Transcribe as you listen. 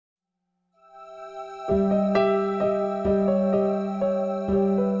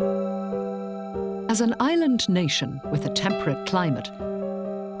As an island nation with a temperate climate,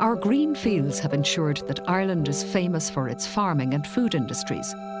 our green fields have ensured that Ireland is famous for its farming and food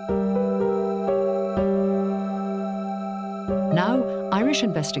industries. Now, Irish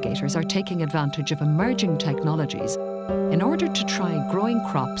investigators are taking advantage of emerging technologies in order to try growing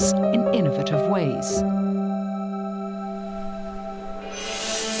crops in innovative ways.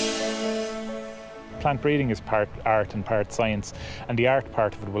 Plant breeding is part art and part science, and the art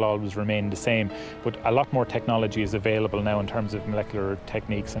part of it will always remain the same, but a lot more technology is available now in terms of molecular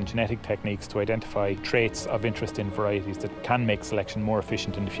techniques and genetic techniques to identify traits of interest in varieties that can make selection more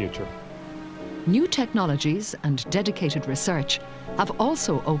efficient in the future. New technologies and dedicated research have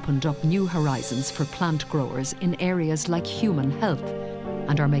also opened up new horizons for plant growers in areas like human health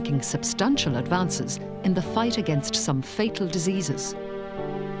and are making substantial advances in the fight against some fatal diseases.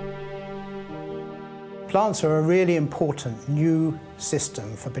 Plants are a really important new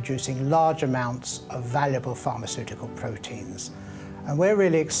system for producing large amounts of valuable pharmaceutical proteins. And we're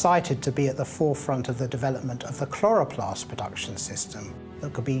really excited to be at the forefront of the development of the chloroplast production system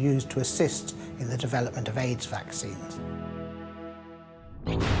that could be used to assist in the development of AIDS vaccines.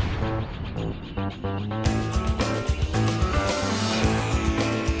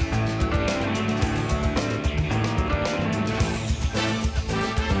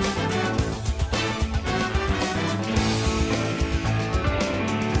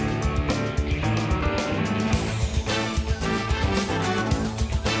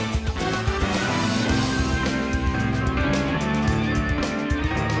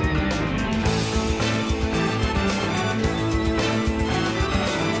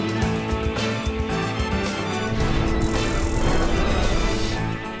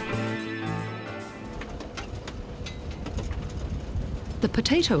 The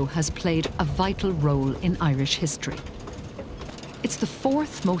potato has played a vital role in Irish history. It's the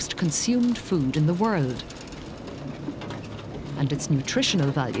fourth most consumed food in the world. And its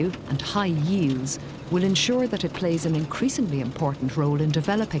nutritional value and high yields will ensure that it plays an increasingly important role in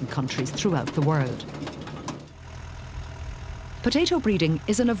developing countries throughout the world. Potato breeding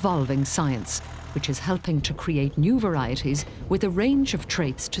is an evolving science, which is helping to create new varieties with a range of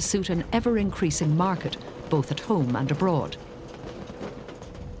traits to suit an ever-increasing market, both at home and abroad.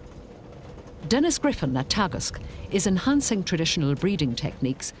 Denis Griffin at Teagasc is enhancing traditional breeding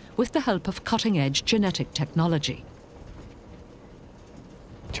techniques with the help of cutting-edge genetic technology.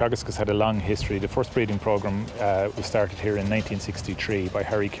 Teagasc has had a long history. The first breeding programme was started here in 1963 by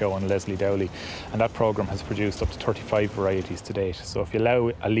Harry Keogh and Leslie Dowley, and that programme has produced up to 35 varieties to date. So if you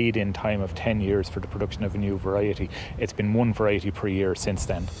allow a lead-in time of 10 years for the production of a new variety, it's been one variety per year since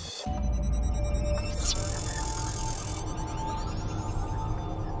then.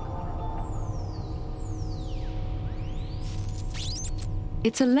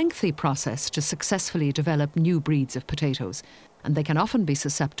 It's a lengthy process to successfully develop new breeds of potatoes, and they can often be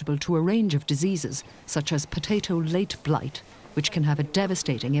susceptible to a range of diseases, such as potato late blight, which can have a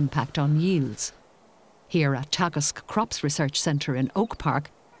devastating impact on yields. Here at Teagasc Crops Research Centre in Oak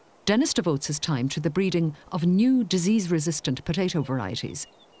Park, Denis devotes his time to the breeding of new disease-resistant potato varieties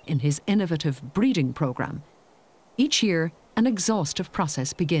in his innovative breeding programme. Each year, an exhaustive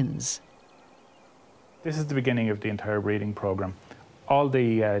process begins. This is the beginning of the entire breeding programme. All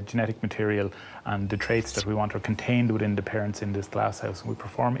the genetic material and the traits that we want are contained within the parents in this glasshouse. And we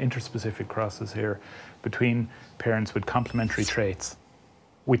perform interspecific crosses here between parents with complementary traits.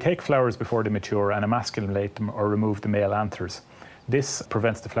 We take flowers before they mature and emasculate them or remove the male anthers. This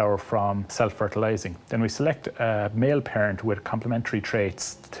prevents the flower from self-fertilizing. Then we select a male parent with complementary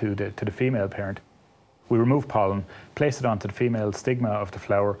traits to the female parent. We remove pollen, place it onto the female stigma of the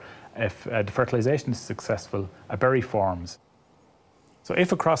flower. If the fertilization is successful, a berry forms. So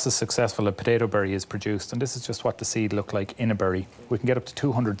if a cross is successful, a potato berry is produced, and this is just what the seed looked like in a berry. We can get up to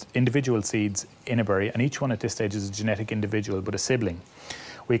 200 individual seeds in a berry, and each one at this stage is a genetic individual, but a sibling.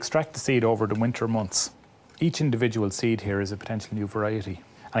 We extract the seed over the winter months. Each individual seed here is a potential new variety,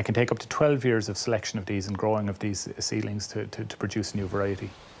 and it can take up to 12 years of selection of these and growing of these seedlings to produce a new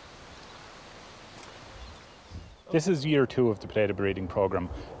variety. This is year 2 of the potato breeding programme.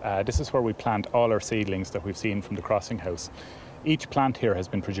 This is where we plant all our seedlings that we've seen from the crossing house. Each plant here has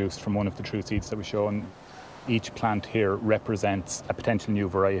been produced from one of the true seeds that we show, and each plant here represents a potential new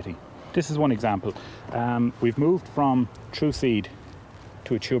variety. This is one example. We've moved from true seed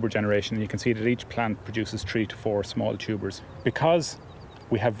to a tuber generation, and you can see that each plant produces 3 to 4 small tubers. Because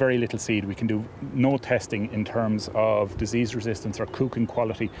we have very little seed. We can do no testing in terms of disease resistance or cooking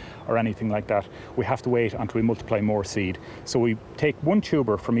quality or anything like that. We have to wait until we multiply more seed. So we take one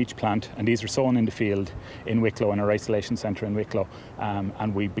tuber from each plant, and these are sown in the field in Wicklow, in our isolation centre in Wicklow,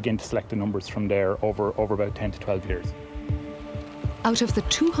 and we begin to select the numbers from there over about 10 to 12 years. Out of the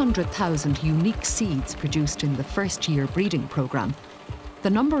 200,000 unique seeds produced in the first-year breeding programme, the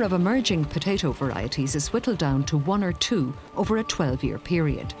number of emerging potato varieties is whittled down to 1 or 2 over a 12-year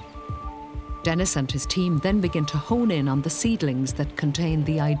period. Denis and his team then begin to hone in on the seedlings that contain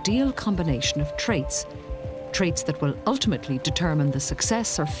the ideal combination of traits that will ultimately determine the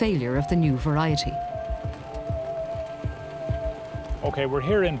success or failure of the new variety. Okay, we're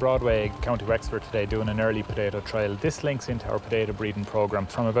here in Broadway, County Wexford today doing an early potato trial. This links into our potato breeding programme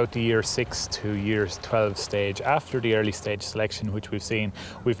from about the year 6 to year 12 stage. After the early stage selection, which we've seen,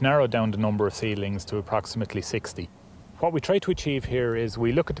 we've narrowed down the number of seedlings to approximately 60. What we try to achieve here is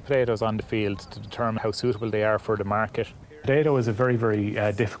we look at the potatoes on the field to determine how suitable they are for the market. Potato is a very, very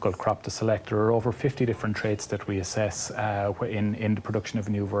difficult crop to select. There are over 50 different traits that we assess in the production of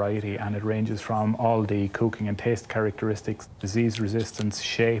a new variety, and it ranges from all the cooking and taste characteristics, disease resistance,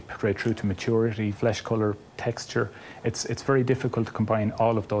 shape, right through to maturity, flesh colour, texture. It's very difficult to combine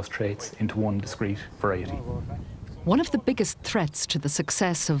all of those traits into one discrete variety. One of the biggest threats to the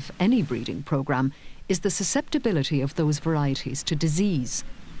success of any breeding programme is the susceptibility of those varieties to disease.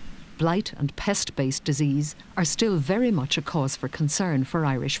 Blight and pest-based disease are still very much a cause for concern for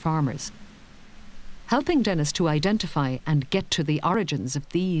Irish farmers. Helping Denis to identify and get to the origins of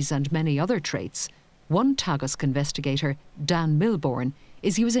these and many other traits, one Teagasc investigator, Dan Milbourne,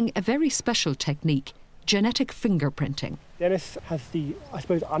 is using a very special technique, genetic fingerprinting. Denis has the, I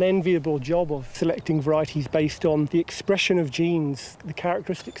suppose, unenviable job of selecting varieties based on the expression of genes, the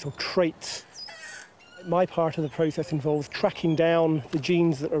characteristics or traits. My part of the process involves tracking down the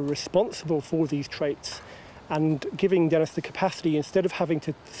genes that are responsible for these traits and giving Denis the capacity, instead of having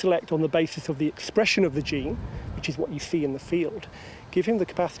to select on the basis of the expression of the gene, which is what you see in the field, give him the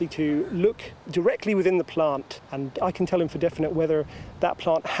capacity to look directly within the plant, and I can tell him for definite whether that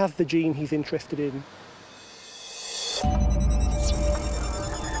plant has the gene he's interested in.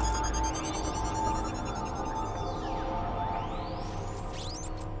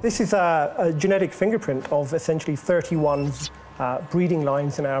 This is a genetic fingerprint of essentially 31 breeding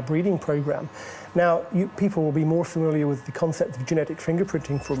lines in our breeding program. Now, people will be more familiar with the concept of genetic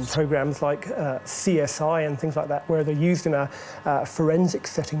fingerprinting from programs like CSI and things like that, where they're used in a forensic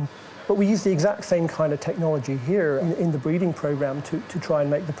setting. But we use the exact same kind of technology here in the breeding program to try and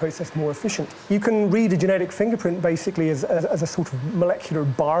make the process more efficient. You can read a genetic fingerprint basically as a sort of molecular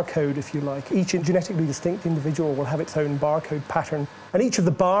barcode, if you like. Each genetically distinct individual will have its own barcode pattern. And each of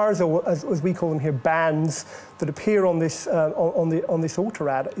the bars, or as we call them here, bands, that appear on this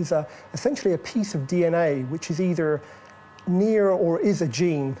autorad is essentially a piece of DNA which is either near or is a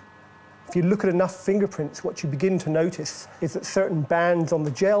gene. If you look at enough fingerprints, what you begin to notice is that certain bands on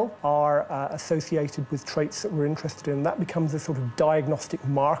the gel are associated with traits that we're interested in. That becomes a sort of diagnostic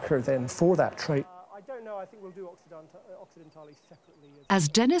marker then for that trait. I don't know, I think we'll do occidentales separately. As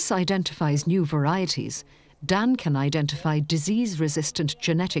Denis identifies new varieties, Dan can identify disease-resistant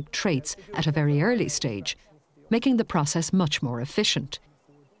genetic traits at a very early stage, making the process much more efficient.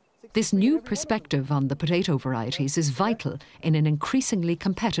 This new perspective on the potato varieties is vital in an increasingly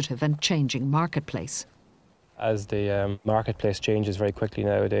competitive and changing marketplace. As the marketplace changes very quickly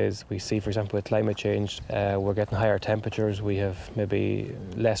nowadays, we see, for example, with climate change, we're getting higher temperatures, we have maybe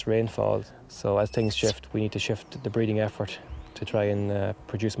less rainfall. So as things shift, we need to shift the breeding effort to try and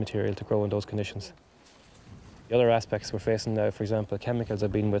produce material to grow in those conditions. The other aspects we're facing now, for example, chemicals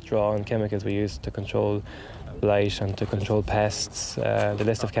have been withdrawn, chemicals we use to control blight and to control pests. The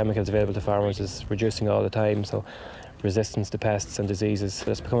list of chemicals available to farmers is reducing all the time, so resistance to pests and diseases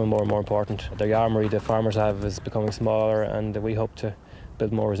is becoming more and more important. The armoury the farmers have is becoming smaller, and we hope to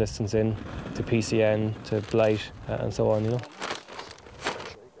build more resistance in to PCN, to blight and so on, you know.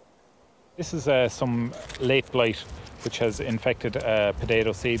 This is some late blight which has infected a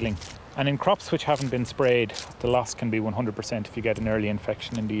potato seedling. And in crops which haven't been sprayed, the loss can be 100% if you get an early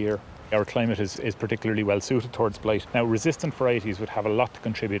infection in the year. Our climate is particularly well suited towards blight. Now, resistant varieties would have a lot to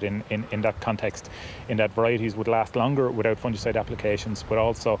contribute in that context, in that varieties would last longer without fungicide applications, but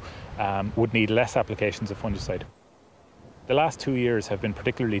also would need less applications of fungicide. The last 2 years have been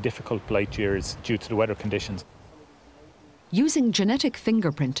particularly difficult blight years due to the weather conditions. Using genetic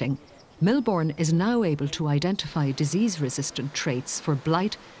fingerprinting, Milbourne is now able to identify disease-resistant traits for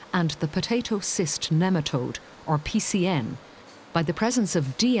blight and the potato cyst nematode, or PCN, by the presence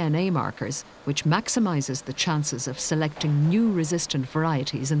of DNA markers, which maximises the chances of selecting new resistant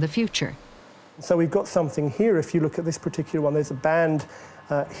varieties in the future. So we've got something here. If you look at this particular one, there's a band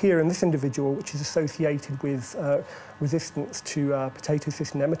here in this individual which is associated with resistance to potato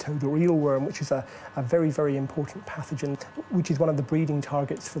cyst nematode or eelworm, which is a very, very important pathogen, which is one of the breeding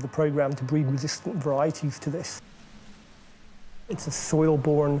targets for the programme, to breed resistant varieties to this. It's a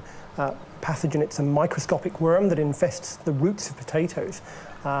soil-borne pathogen. It's a microscopic worm that infests the roots of potatoes.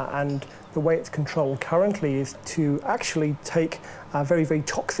 And the way it's controlled currently is to actually take very, very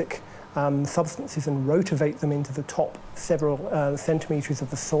toxic substances and rotivate them into the top several centimetres of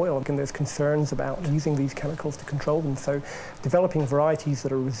the soil. And there's concerns about using these chemicals to control them. So developing varieties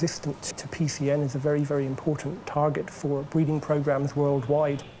that are resistant to PCN is a very, very important target for breeding programmes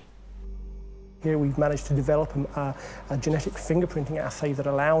worldwide. Here we've managed to develop a genetic fingerprinting assay that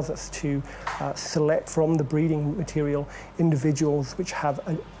allows us to select from the breeding material individuals which have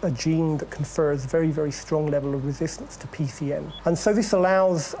a gene that confers a very, very strong level of resistance to PCN. And so this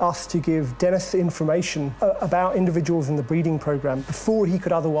allows us to give Denis information about individuals in the breeding program before he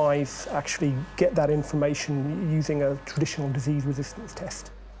could otherwise actually get that information using a traditional disease resistance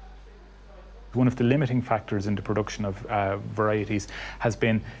test. One of the limiting factors in the production of varieties has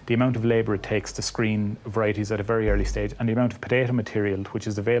been the amount of labour it takes to screen varieties at a very early stage, and the amount of potato material which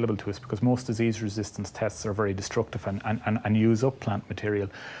is available to us, because most disease resistance tests are very destructive and use up plant material.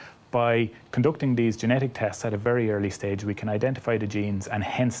 By conducting these genetic tests at a very early stage, we can identify the genes and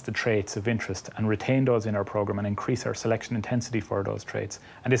hence the traits of interest and retain those in our programme and increase our selection intensity for those traits.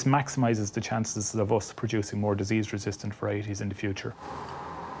 And this maximises the chances of us producing more disease-resistant varieties in the future.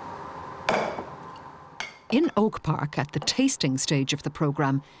 In Oak Park, at the tasting stage of the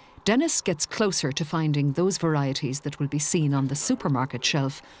programme, Denis gets closer to finding those varieties that will be seen on the supermarket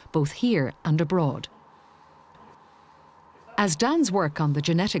shelf, both here and abroad. As Dan's work on the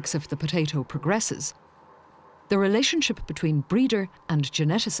genetics of the potato progresses, the relationship between breeder and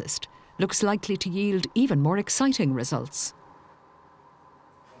geneticist looks likely to yield even more exciting results.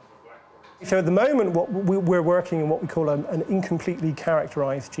 So at the moment, we're working on what we call an incompletely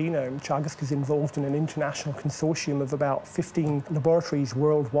characterised genome. Teagasc is involved in an international consortium of about 15 laboratories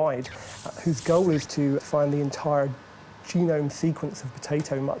worldwide, whose goal is to find the entire genome sequence of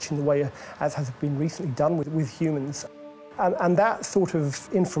potato, much in the way as has been recently done with humans. And that sort of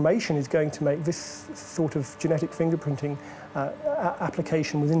information is going to make this sort of genetic fingerprinting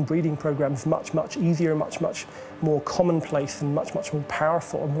application within breeding programs much, much easier, much, much more commonplace and much, much more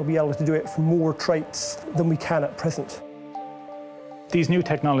powerful. And we'll be able to do it for more traits than we can at present. These new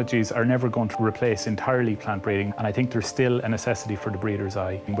technologies are never going to replace entirely plant breeding, and I think there's still a necessity for the breeder's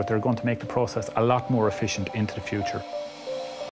eye, but they're going to make the process a lot more efficient into the future.